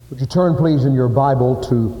Would you turn, please, in your Bible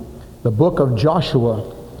to the book of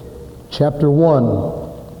Joshua, chapter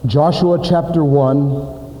 1. Joshua chapter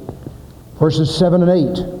 1, verses 7 and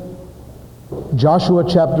 8. Joshua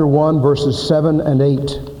chapter 1, verses 7 and 8.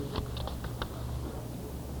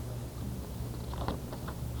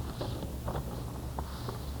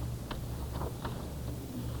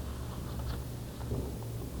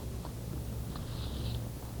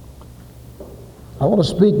 I want to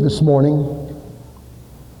speak this morning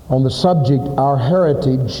on the subject, our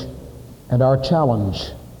heritage and our challenge.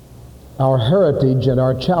 Our heritage and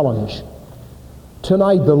our challenge.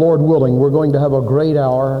 Tonight, the Lord willing, we're going to have a great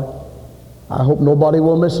hour. I hope nobody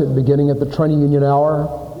will miss it, beginning at the training union hour.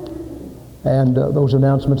 And those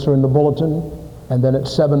announcements are in the bulletin. And then at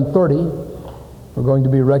 7:30, we're going to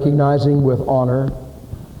be recognizing with honor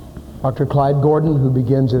Dr. Clyde Gordon, who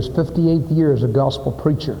begins his 58th year as a gospel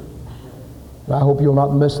preacher. And I hope you'll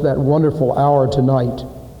not miss that wonderful hour tonight.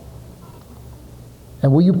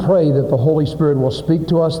 And will you pray that the Holy Spirit will speak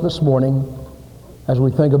to us this morning as we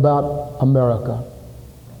think about America.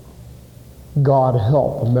 God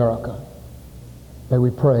help America. May we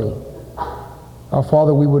pray. Our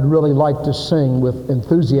Father, we would really like to sing with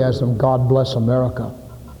enthusiasm, God bless America.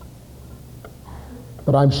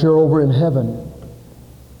 But I'm sure over in heaven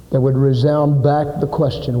there would resound back the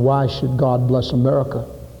question, why should God bless America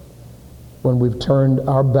when we've turned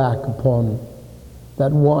our back upon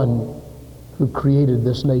that one who created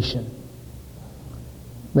this nation?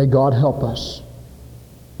 May God help us.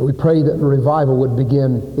 We pray that revival would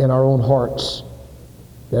begin in our own hearts,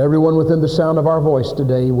 that everyone within the sound of our voice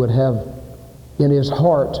today would have in his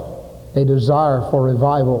heart a desire for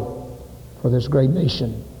revival for this great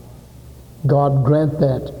nation. God grant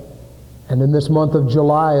that. And in this month of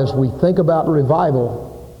July, as we think about revival,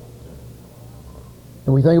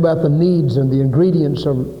 and we think about the needs and the ingredients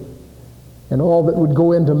and all that would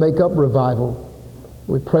go in to make up revival,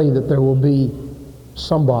 we pray that there will be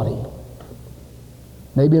somebody,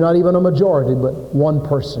 maybe not even a majority, but one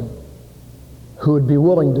person who would be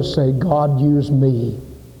willing to say, God, use me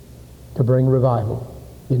to bring revival.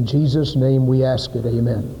 In Jesus' name we ask it,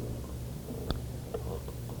 amen.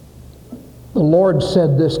 The Lord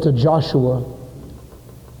said this to Joshua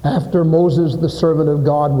after Moses, the servant of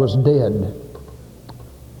God, was dead.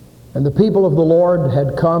 And the people of the Lord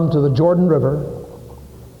had come to the Jordan River.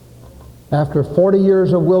 After 40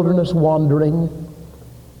 years of wilderness wandering,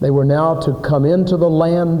 they were now to come into the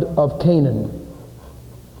land of Canaan.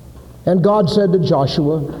 And God said to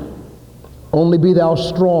Joshua, only be thou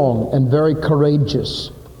strong and very courageous,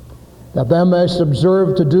 that thou mayest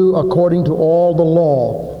observe to do according to all the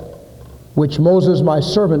law which Moses my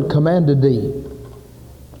servant commanded thee.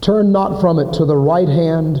 Turn not from it to the right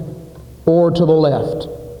hand or to the left,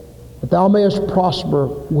 that thou mayest prosper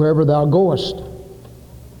wherever thou goest.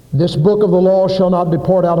 This book of the law shall not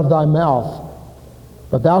depart out of thy mouth,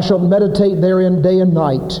 but thou shalt meditate therein day and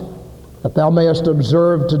night, that thou mayest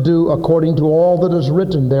observe to do according to all that is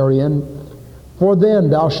written therein. For then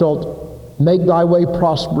thou shalt make thy way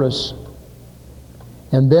prosperous,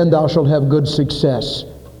 and then thou shalt have good success.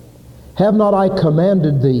 Have not I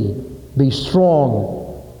commanded thee, be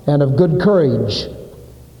strong and of good courage.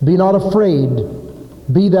 Be not afraid,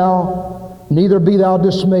 neither be thou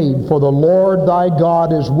dismayed, for the Lord thy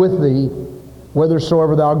God is with thee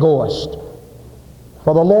whithersoever thou goest.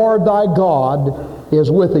 For the Lord thy God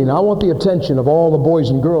is with thee. Now I want the attention of all the boys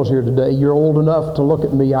and girls here today. You're old enough to look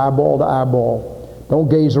at me eyeball to eyeball. Don't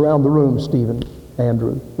gaze around the room, Stephen,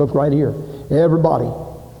 Andrew. Look right here. Everybody.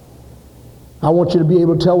 I want you to be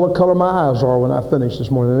able to tell what color my eyes are when I finish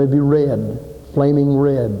this morning. They may be red, flaming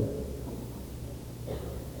red.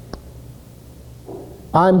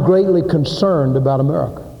 I'm greatly concerned about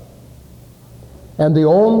America. And the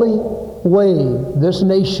only way this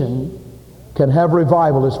nation can have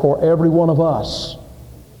revival is for every one of us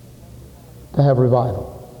to have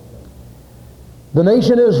revival. The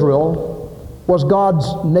nation Israel was God's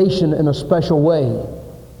nation in a special way.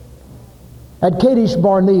 At Kadesh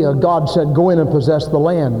Barnea, God said, go in and possess the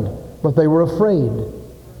land, but they were afraid.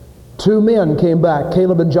 2 men came back,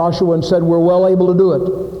 Caleb and Joshua, and said, we're well able to do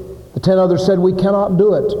it. The 10 others said, we cannot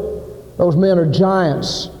do it. Those men are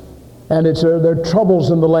giants, and there are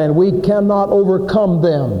troubles in the land. We cannot overcome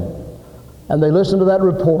them. And they listened to that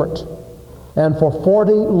report. And for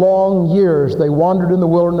 40 long years, they wandered in the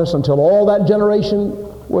wilderness until all that generation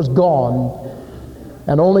was gone.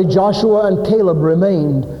 And only Joshua and Caleb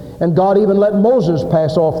remained. And God even let Moses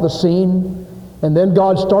pass off the scene. And then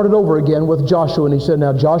God started over again with Joshua. And he said,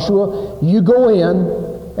 now Joshua, you go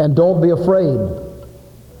in and don't be afraid.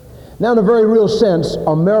 Now in a very real sense,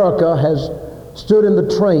 America has stood in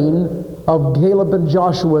the train of Caleb and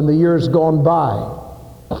Joshua in the years gone by.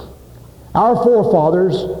 Our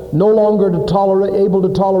forefathers, no longer able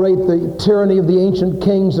to tolerate the tyranny of the ancient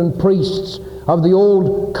kings and priests of the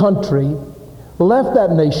old country, left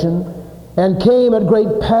that nation and came at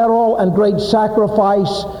great peril and great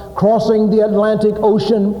sacrifice, crossing the Atlantic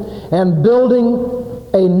Ocean and building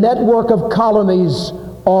a network of colonies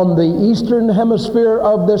on the eastern hemisphere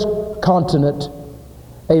of this continent,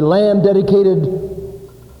 a land dedicated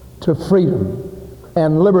to freedom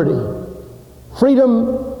and liberty.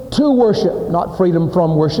 Freedom to worship, not freedom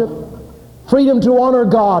from worship. Freedom to honor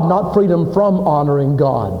God, not freedom from honoring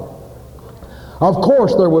God. Of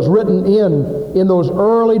course, there was written in those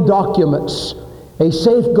early documents a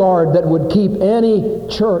safeguard that would keep any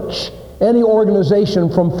church, any organization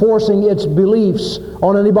from forcing its beliefs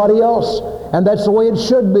on anybody else, and that's the way it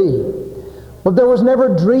should be. But there was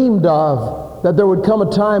never dreamed of that there would come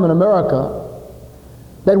a time in America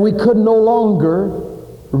that we could no longer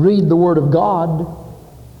read the Word of God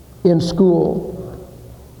in school,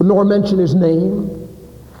 nor mention His name.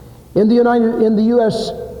 In the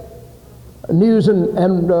U.S. News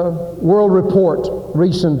and World Report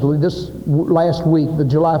recently, this last week, the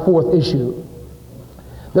July 4th issue,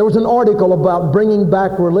 there was an article about bringing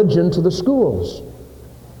back religion to the schools.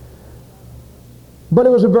 But it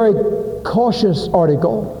was a very cautious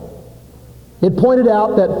article. It pointed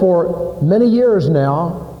out that for many years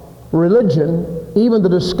now, religion, even the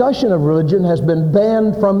discussion of religion, has been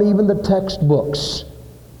banned from even the textbooks.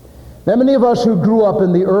 Now, many of us who grew up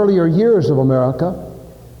in the earlier years of America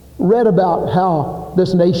read about how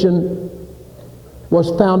this nation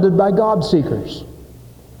was founded by God-seekers.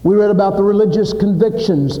 We read about the religious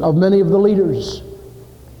convictions of many of the leaders.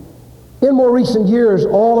 In more recent years,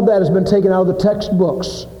 all of that has been taken out of the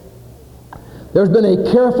textbooks. There's been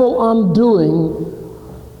a careful undoing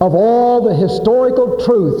of all the historical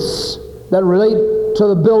truths that relate to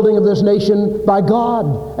the building of this nation by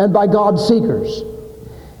God and by God-seekers.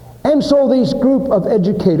 And so these group of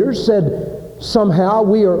educators said, somehow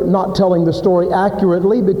we are not telling the story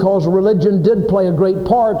accurately because religion did play a great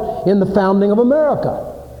part in the founding of America.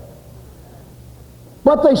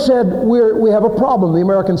 But they said, we have a problem. The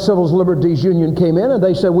American Civil Liberties Union came in and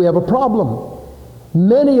they said, we have a problem.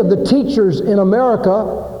 Many of the teachers in America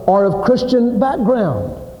are of Christian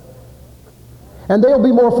background. And they'll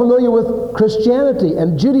be more familiar with Christianity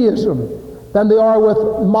and Judaism than they are with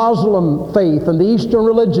Muslim faith and the Eastern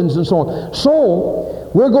religions and so on.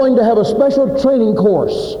 So, we're going to have a special training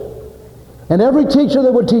course. And every teacher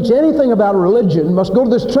that would teach anything about religion must go to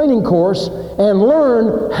this training course and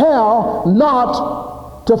learn how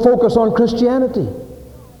not to focus on Christianity.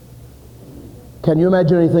 Can you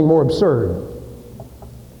imagine anything more absurd?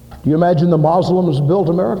 Do you imagine the Muslims built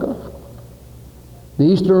America? The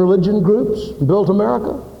Eastern religion groups built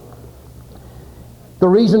America? The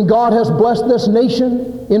reason God has blessed this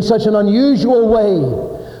nation in such an unusual way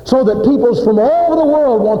so that peoples from all over the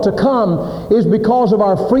world want to come is because of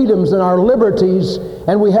our freedoms and our liberties,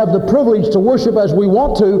 and we have the privilege to worship as we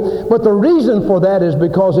want to, but the reason for that is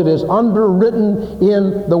because it is underwritten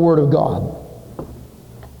in the Word of God.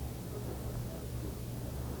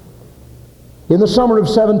 In the summer of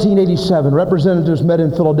 1787, representatives met in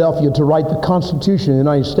Philadelphia to write the Constitution of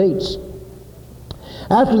the United States.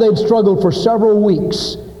 After they'd struggled for several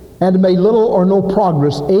weeks and made little or no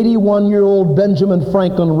progress, 81-year-old Benjamin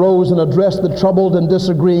Franklin rose and addressed the troubled and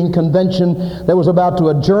disagreeing convention that was about to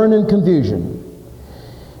adjourn in confusion.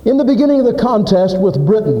 In the beginning of the contest with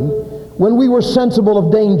Britain, when we were sensible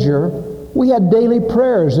of danger, we had daily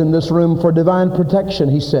prayers in this room for divine protection,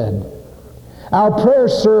 he said. Our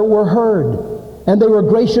prayers, sir, were heard, and they were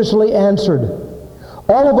graciously answered.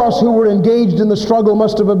 All of us who were engaged in the struggle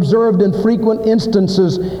must have observed in frequent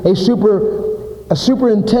instances a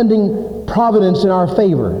superintending providence in our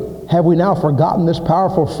favor. Have we now forgotten this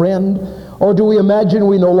powerful friend? Or do we imagine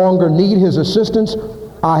we no longer need his assistance?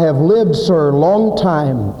 I have lived, sir, a long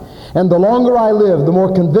time. And the longer I live, the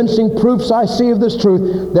more convincing proofs I see of this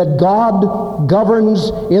truth, that God governs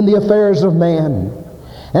in the affairs of man.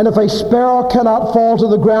 And if a sparrow cannot fall to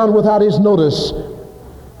the ground without his notice,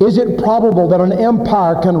 is it probable that an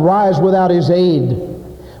empire can rise without his aid?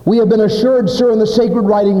 We have been assured, sir, in the sacred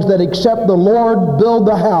writings that except the Lord build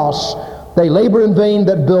the house, they labor in vain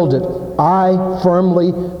that build it. I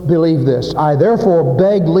firmly believe this. I therefore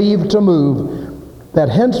beg leave to move that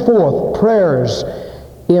henceforth prayers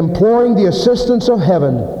imploring the assistance of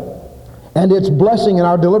heaven and its blessing in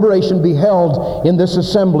our deliberation be held in this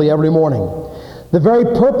assembly every morning. The very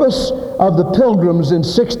purpose of the Pilgrims in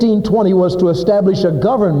 1620 was to establish a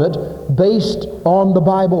government based on the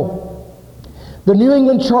Bible. The New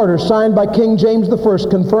England Charter, signed by King James I,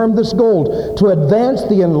 confirmed this goal: to advance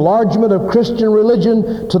the enlargement of Christian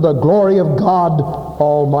religion to the glory of God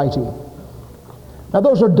Almighty. Now,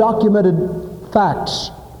 those are documented facts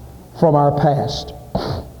from our past.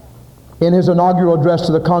 In his inaugural address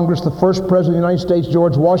to the Congress, the first President of the United States,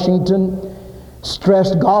 George Washington,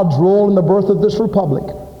 stressed God's role in the birth of this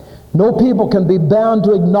republic. No people can be bound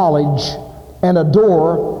to acknowledge and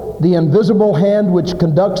adore the invisible hand which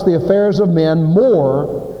conducts the affairs of men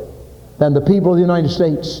more than the people of the United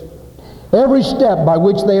States. Every step by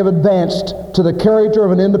which they have advanced to the character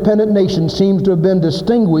of an independent nation seems to have been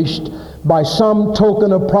distinguished by some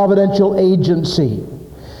token of providential agency.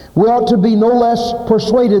 We ought to be no less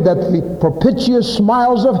persuaded that the propitious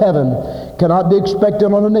smiles of heaven cannot be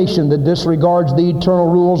expected on a nation that disregards the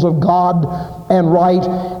eternal rules of God and right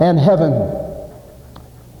and heaven.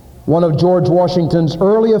 One of George Washington's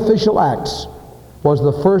early official acts was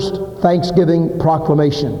the first Thanksgiving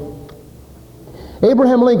proclamation.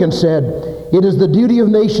 Abraham Lincoln said, "It is the duty of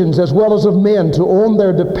nations as well as of men to own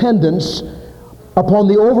their dependence upon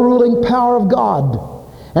the overruling power of God,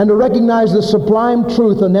 and to recognize the sublime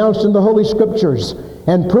truth announced in the Holy Scriptures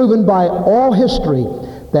and proven by all history,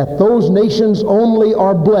 that those nations only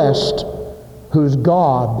are blessed whose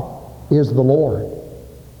God is the Lord."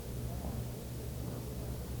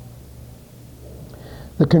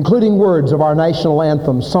 The concluding words of our national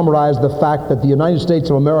anthem summarize the fact that the United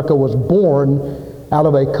States of America was born out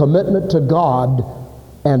of a commitment to God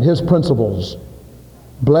and His principles.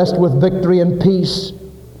 Blessed with victory and peace,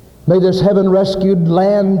 may this heaven-rescued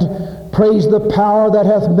land praise the power that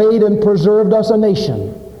hath made and preserved us a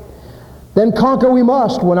nation. Then conquer we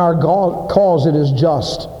must when our cause it is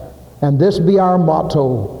just, and this be our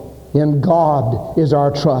motto: in God is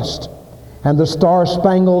our trust. And the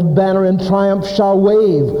star-spangled banner in triumph shall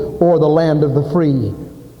wave o'er the land of the free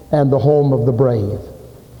and the home of the brave.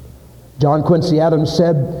 John Quincy Adams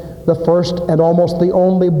said, "The first and almost the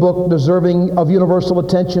only book deserving of universal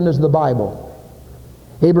attention is the Bible."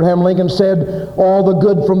 Abraham Lincoln said, "All the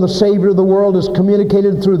good from the Savior of the world is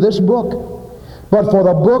communicated through this book. But for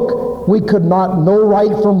the book we could not know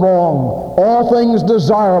right from wrong. All things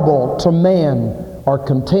desirable to man are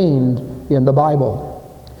contained in the Bible."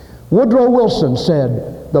 Woodrow Wilson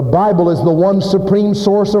said, "The Bible is the one supreme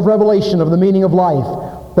source of revelation of the meaning of life,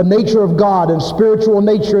 the nature of God and spiritual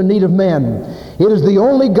nature and need of men. It is the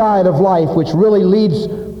only guide of life which really leads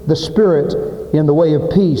the spirit in the way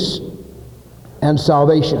of peace and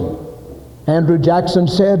salvation." Andrew Jackson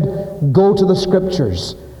said, "Go to the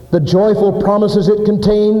Scriptures. The joyful promises it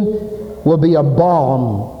contain will be a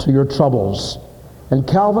balm to your troubles." And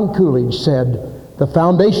Calvin Coolidge said, "The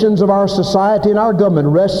foundations of our society and our government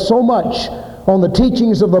rest so much on the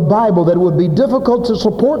teachings of the Bible that it would be difficult to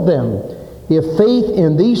support them if faith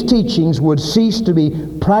in these teachings would cease to be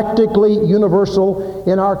practically universal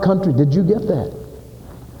in our country." Did you get that?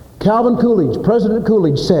 Calvin Coolidge, President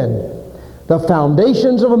Coolidge said, "The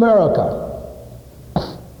foundations of America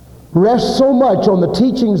rest so much on the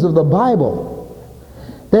teachings of the Bible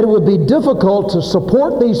that it would be difficult to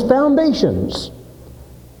support these foundations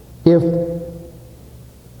if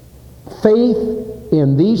faith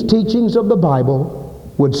in these teachings of the Bible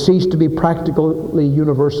would cease to be practically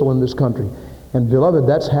universal in this country." And beloved,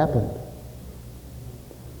 that's happened.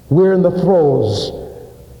 We're in the throes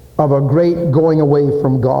of a great going away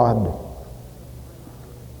from God.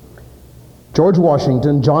 George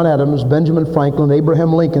Washington, John Adams, Benjamin Franklin,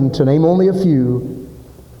 Abraham Lincoln, to name only a few,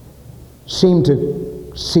 seemed to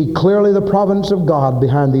see clearly the providence of God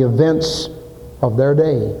behind the events of their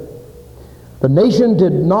day. The nation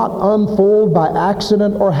did not unfold by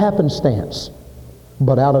accident or happenstance,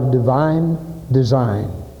 but out of divine design.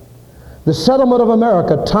 The settlement of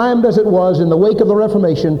America, timed as it was in the wake of the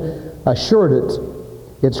Reformation, assured it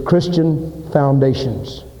its Christian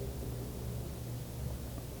foundations.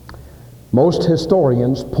 Most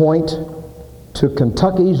historians point to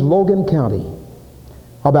Kentucky's Logan County,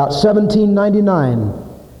 about 1799,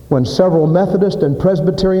 when several Methodist and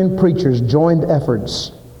Presbyterian preachers joined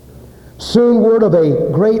efforts. Soon word of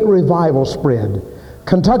a great revival spread.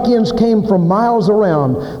 Kentuckians came from miles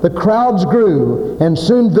around. The crowds grew, and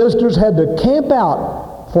soon visitors had to camp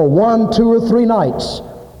out for 1, 2, or 3 nights.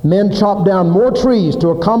 Men chopped down more trees to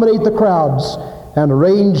accommodate the crowds and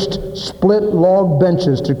arranged split log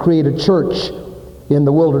benches to create a church in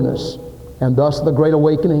the wilderness, and thus the Great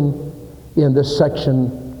Awakening in this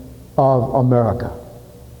section of America.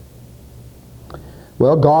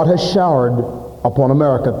 Well, God has showered upon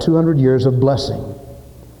America 200 years of blessing.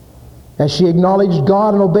 As she acknowledged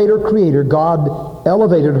God and obeyed her Creator, God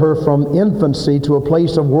elevated her from infancy to a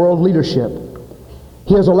place of world leadership.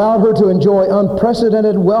 He has allowed her to enjoy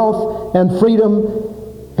unprecedented wealth and freedom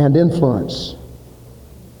and influence.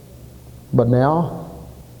 But now,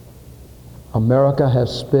 America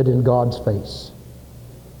has spit in God's face.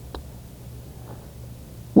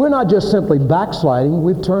 We're not just simply backsliding,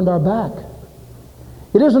 we've turned our back.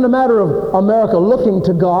 It isn't a matter of America looking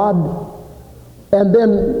to God and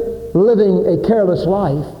then living a careless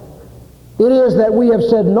life. It is that we have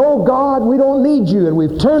said, no, God, we don't need you, and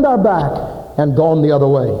we've turned our back and gone the other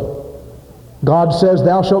way. God says,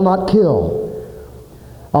 thou shalt not kill.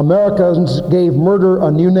 Americans gave murder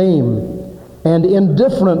a new name and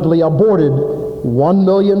indifferently aborted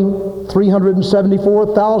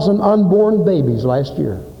 1,374,000 unborn babies last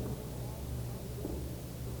year.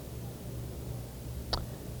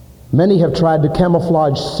 Many have tried to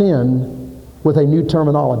camouflage sin with a new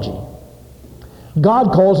terminology.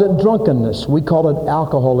 God calls it drunkenness. We call it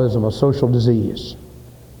alcoholism, a social disease.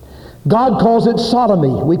 God calls it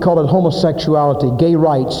sodomy. We call it homosexuality, gay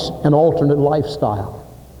rights, an alternate lifestyle.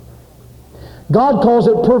 God calls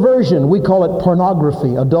it perversion. We call it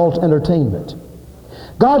pornography, adult entertainment.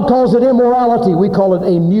 God calls it immorality. We call it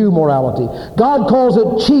a new morality. God calls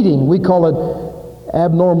it cheating. We call it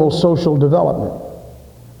abnormal social development.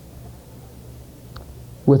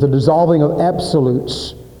 With the dissolving of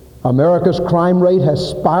absolutes, America's crime rate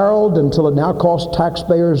has spiraled until it now costs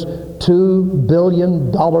taxpayers $2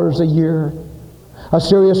 billion a year. A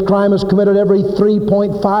serious crime is committed every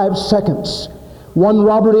 3.5 seconds. One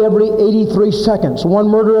robbery every 83 seconds. One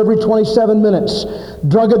murder every 27 minutes.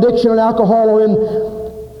 Drug addiction and alcohol are in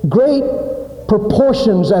great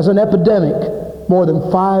proportions as an epidemic. More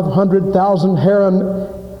than 500,000 heroin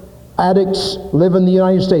addicts live in the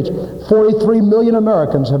United States. 43 million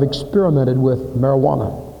Americans have experimented with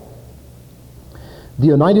marijuana. The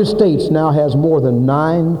United States now has more than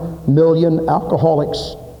 9 million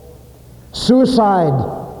alcoholics. Suicide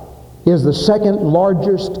is the second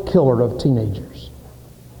largest killer of teenagers.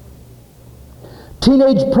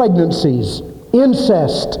 Teenage pregnancies,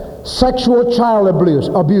 incest, sexual child abuse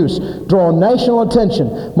draw national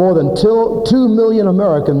attention. More than 2 million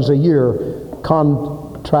Americans a year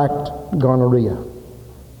contract gonorrhea.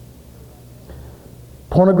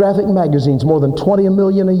 Pornographic magazines, more than 20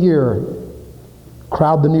 million a year,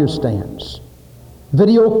 crowd the newsstands.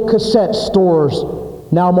 Video cassette stores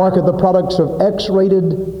now market the products of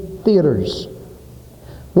X-rated theaters.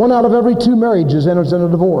 1 out of every 2 marriages enters in a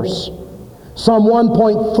divorce. Some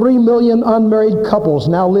 1.3 million unmarried couples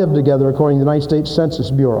now live together, according to the United States Census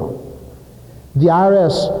Bureau. The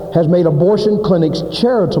IRS has made abortion clinics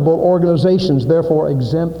charitable organizations, therefore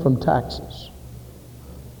exempt from taxes.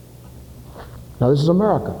 Now, this is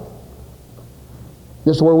America.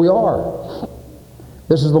 This is where we are.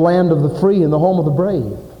 This is the land of the free and the home of the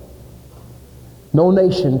brave. No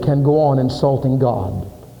nation can go on insulting God.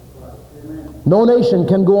 No nation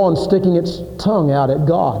can go on sticking its tongue out at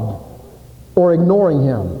God, or ignoring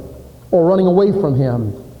Him, or running away from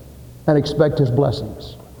Him and expect His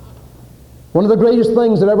blessings. One of the greatest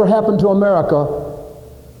things that ever happened to America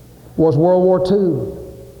was World War II.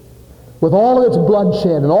 With all of its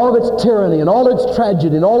bloodshed and all of its tyranny and all of its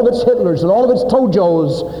tragedy and all of its Hitlers and all of its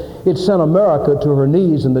Tojos, it sent America to her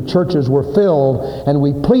knees, and the churches were filled, and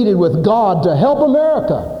we pleaded with God to help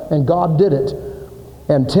America, and God did it.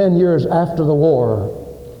 And 10 years after the war,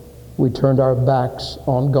 we turned our backs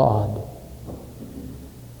on God.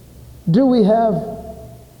 Do we have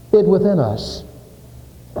it within us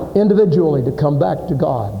individually to come back to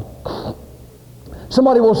God?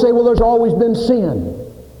 Somebody will say, well, there's always been sin.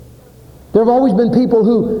 There have always been people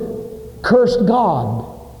who cursed God.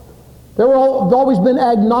 There have always been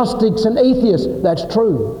agnostics and atheists. That's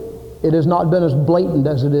true. It has not been as blatant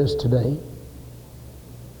as it is today.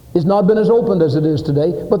 It's not been as open as it is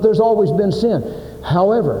today, but there's always been sin.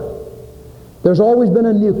 However, there's always been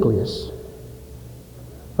a nucleus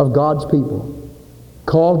of God's people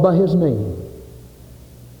called by His name,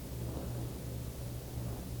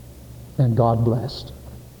 and God blessed.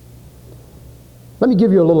 Let me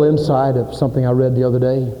give you a little insight of something I read the other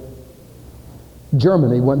day.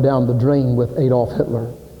 Germany went down the drain with Adolf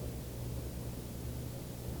Hitler.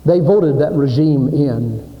 They voted that regime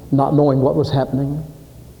in, not knowing what was happening.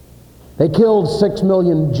 They killed 6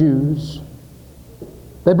 million Jews.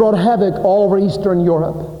 They brought havoc all over Eastern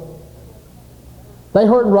Europe. They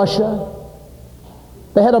hurt Russia.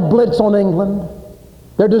 They had a blitz on England.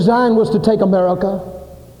 Their design was to take America,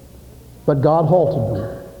 but God halted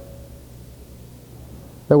them.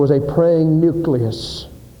 There was a praying nucleus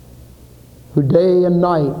who day and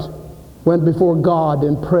night went before God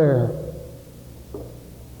in prayer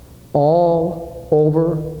all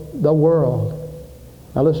over the world.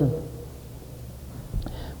 Now listen.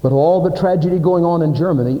 But all the tragedy going on in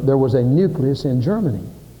Germany, there was a nucleus in Germany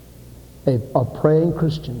of praying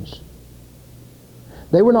Christians.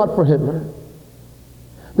 They were not for Hitler.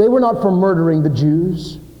 They were not for murdering the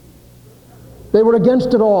Jews. They were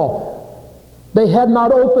against it all. They had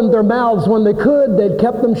not opened their mouths when they could. They'd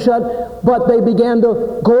kept them shut, but they began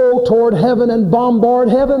to go toward heaven and bombard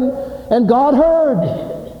heaven, and God heard.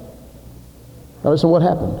 Now listen what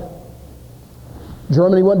happened.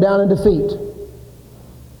 Germany went down in defeat.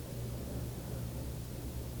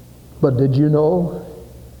 But did you know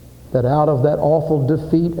that out of that awful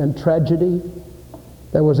defeat and tragedy,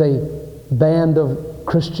 there was a band of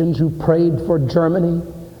Christians who prayed for Germany,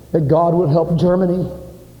 that God would help Germany?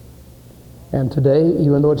 And today,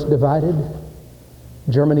 even though it's divided,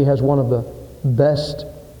 Germany has one of the best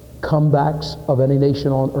comebacks of any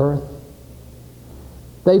nation on earth.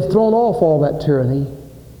 They've thrown off all that tyranny.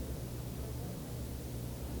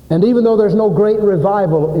 And even though there's no great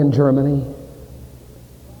revival in Germany,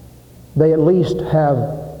 they at least have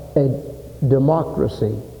a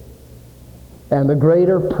democracy. And the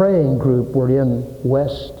greater praying group were in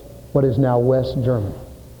what is now West Germany.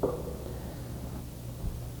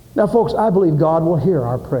 Now, folks, I believe God will hear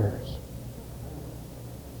our prayers.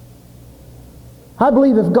 I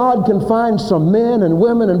believe if God can find some men and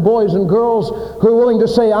women and boys and girls who are willing to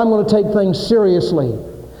say, I'm going to take things seriously.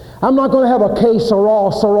 I'm not going to have a que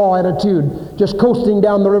sera attitude, just coasting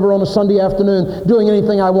down the river on a Sunday afternoon, doing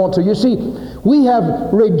anything I want to. You see, we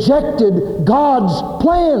have rejected God's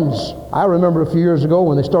plans. I remember a few years ago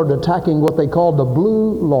when they started attacking what they called the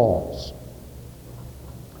blue laws.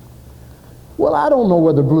 Well, I don't know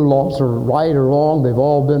whether blue laws are right or wrong. They've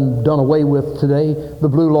all been done away with today. The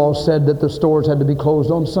blue laws said that the stores had to be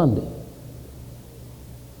closed on Sunday.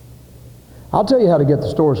 I'll tell you how to get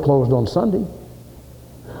the stores closed on Sunday.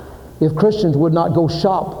 If Christians would not go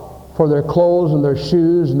shop for their clothes and their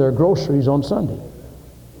shoes and their groceries on Sunday.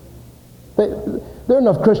 There are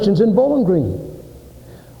enough Christians in Bowling Green.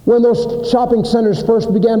 When those shopping centers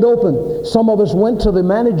first began to open, some of us went to the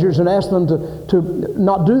managers and asked them to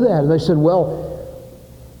not do that. And they said, well,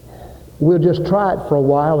 we'll just try it for a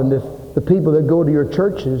while, and if the people that go to your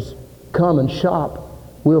churches come and shop,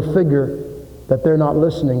 we'll figure that they're not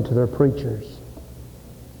listening to their preachers.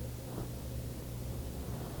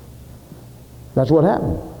 That's what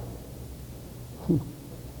happened.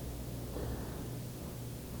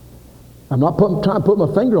 I'm not trying to put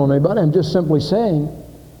my finger on anybody. I'm just simply saying,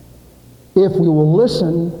 if we will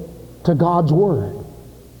listen to God's Word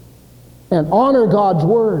and honor God's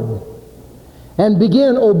Word and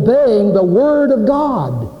begin obeying the Word of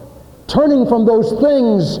God, turning from those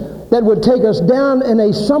things that would take us down in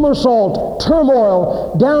a somersault,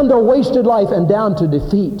 turmoil, down to wasted life and down to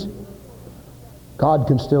defeat, God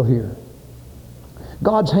can still hear.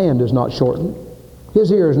 God's hand is not shortened.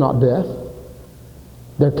 His ear is not deaf.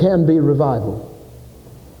 There can be revival.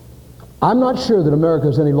 I'm not sure that America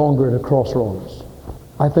is any longer at a crossroads.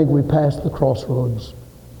 I think we passed the crossroads.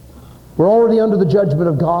 We're already under the judgment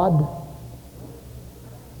of God.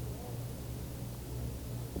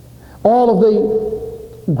 All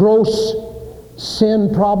of the gross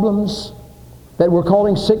sin problems that we're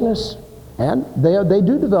calling sickness, and they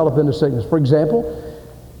do develop into sickness. For example,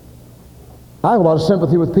 I have a lot of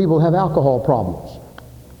sympathy with people who have alcohol problems.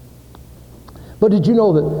 But did you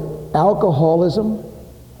know that alcoholism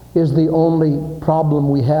is the only problem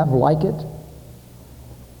we have like it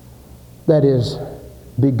that is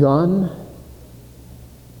begun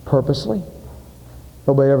purposely?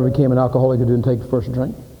 Nobody ever became an alcoholic who didn't take the first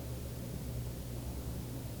drink.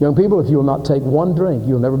 Young people, if you will not take one drink,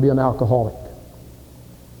 you'll never be an alcoholic.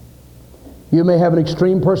 You may have an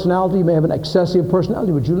extreme personality, you may have an excessive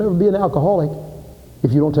personality, but you'll never be an alcoholic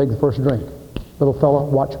if you don't take the first drink. Little fella,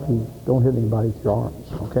 watch me. Don't hit anybody with your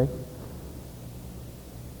arms, okay?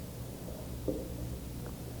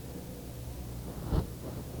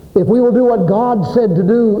 If we will do what God said to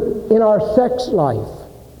do in our sex life,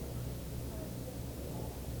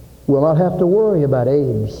 we'll not have to worry about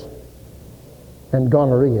AIDS and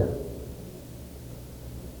gonorrhea.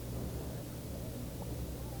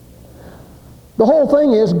 The whole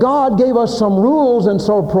thing is God gave us some rules and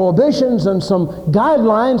some prohibitions and some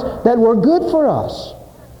guidelines that were good for us.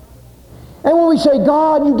 And when we say,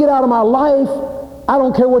 God, you get out of my life, I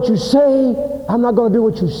don't care what you say, I'm not going to do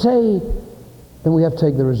what you say, then we have to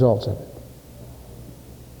take the results of it.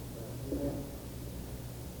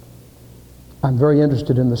 I'm very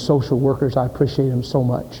interested in the social workers. I appreciate them so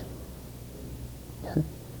much.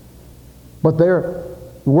 But they're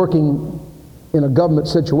working in a government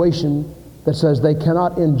situation that says they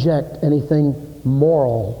cannot inject anything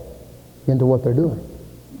moral into what they're doing.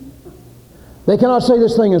 They cannot say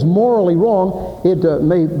this thing is morally wrong. It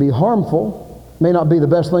may be harmful, may not be the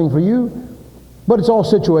best thing for you, but it's all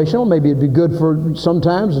situational. Maybe it'd be good for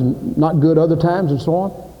sometimes and not good other times and so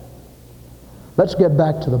on. Let's get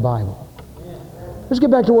back to the Bible. Let's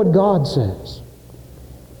get back to what God says.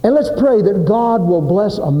 And let's pray that God will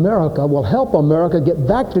bless America, will help America get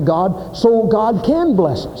back to God so God can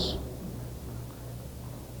bless us.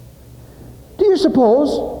 Do you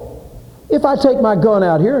suppose if I take my gun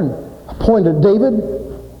out here and point at David,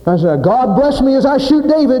 I say, God bless me as I shoot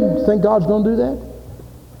David, think God's going to do that?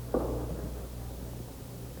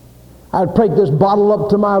 I'd take this bottle up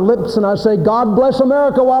to my lips and I'd say, God bless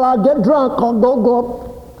America while I get drunk. I'll go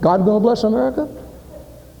up. God going to bless America?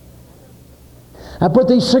 I put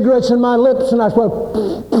these cigarettes in my lips and I went,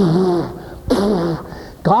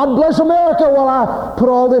 God bless America while I put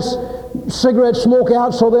all this cigarette smoke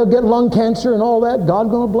out so they'll get lung cancer and all that.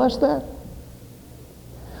 God going to bless that?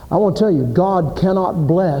 I want to tell you, God cannot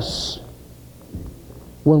bless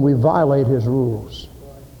when we violate His rules.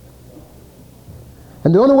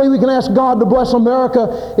 And the only way we can ask God to bless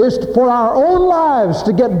America is for our own lives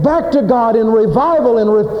to get back to God in revival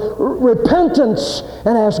and repentance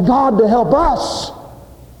and ask God to help us.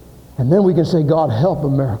 And then we can say, God, help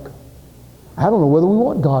America. I don't know whether we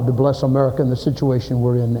want God to bless America in the situation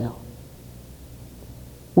we're in now.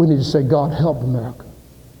 We need to say, God, help America.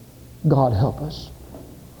 God, help us.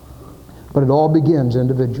 But it all begins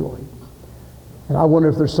individually. And I wonder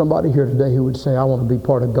if there's somebody here today who would say, I want to be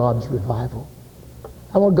part of God's revival.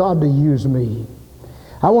 I want God to use me.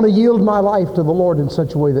 I want to yield my life to the Lord in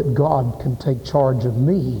such a way that God can take charge of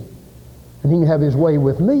me and He can have His way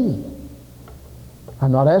with me.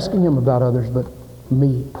 I'm not asking Him about others, but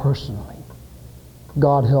me personally.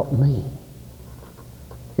 God help me.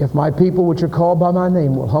 If my people which are called by my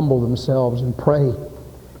name will humble themselves and pray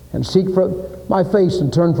and seek for my face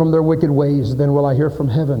and turn from their wicked ways, then will I hear from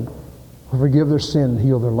heaven, forgive their sin and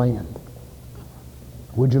heal their land.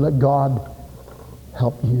 Would you let God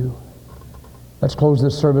help you? Let's close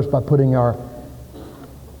this service by putting our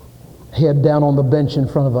head down on the bench in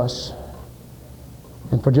front of us.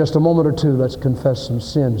 And for just a moment or two, let's confess some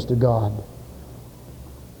sins to God.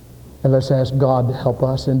 And let's ask God to help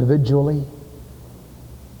us individually.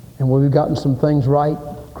 And when we've gotten some things right,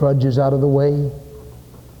 grudges out of the way,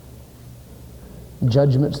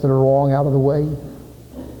 judgments that are wrong out of the way,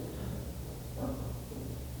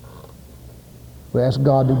 we ask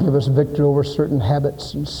God to give us victory over certain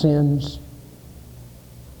habits and sins.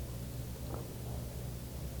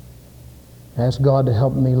 Ask God to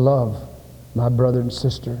help me love my brother and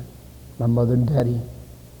sister, my mother and daddy,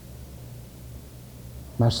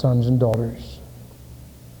 my sons and daughters.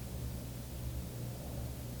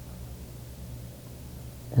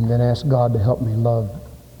 And then ask God to help me love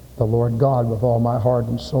the Lord God with all my heart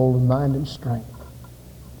and soul and mind and strength.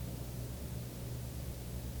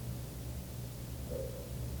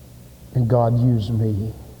 And God, use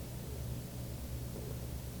me.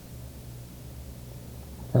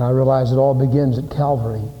 And I realize it all begins at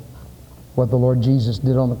Calvary. What the Lord Jesus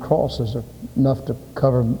did on the cross is enough to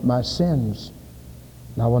cover my sins.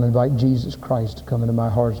 And I want to invite Jesus Christ to come into my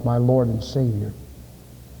heart as my Lord and Savior.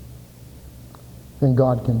 Then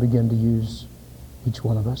God can begin to use each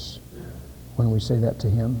one of us when we say that to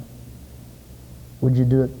Him. Would you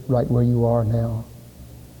do it right where you are now?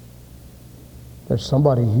 There's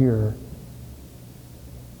somebody here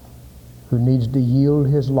who needs to yield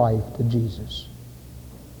his life to Jesus.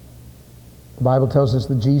 The Bible tells us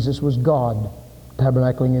that Jesus was God,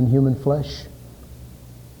 tabernacling in human flesh.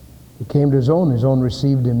 He came to His own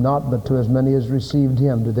received Him not, but to as many as received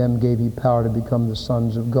Him, to them gave He power to become the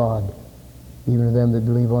sons of God, even to them that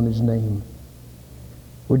believe on His name.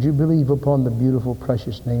 Would you believe upon the beautiful,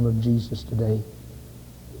 precious name of Jesus today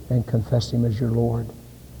and confess Him as your Lord?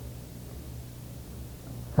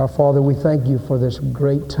 Our Father, we thank You for this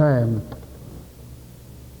great time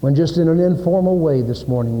when just in an informal way this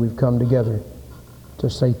morning we've come together to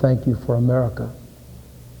say thank You for America.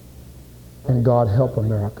 And God, help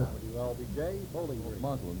America.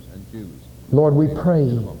 Lord, we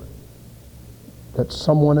pray that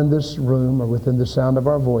someone in this room or within the sound of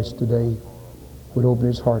our voice today would open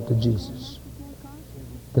his heart to Jesus.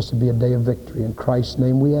 This would be a day of victory. In Christ's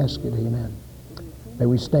name we ask it. Amen. May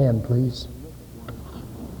we stand, please.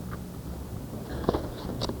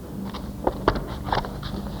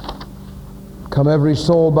 Come every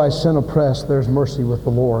soul by sin oppressed, there's mercy with the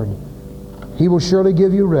Lord. He will surely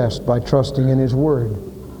give you rest by trusting in His Word.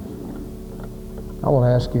 I want to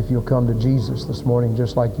ask you if you'll come to Jesus this morning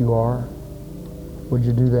just like you are. Would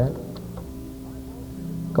you do that?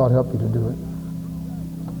 God help you to do it.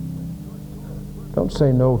 Don't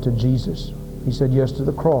say no to Jesus. He said yes to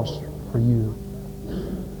the cross for you.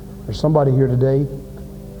 There's somebody here today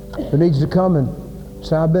who needs to come and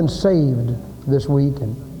say, I've been saved this week,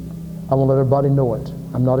 and I want to let everybody know it.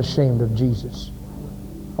 I'm not ashamed of Jesus.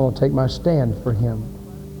 I want to take my stand for Him.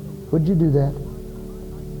 Would you do that?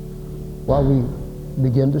 While we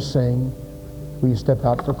begin to sing, will you step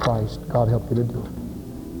out for Christ? God help you to do it.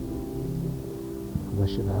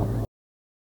 Bless you now.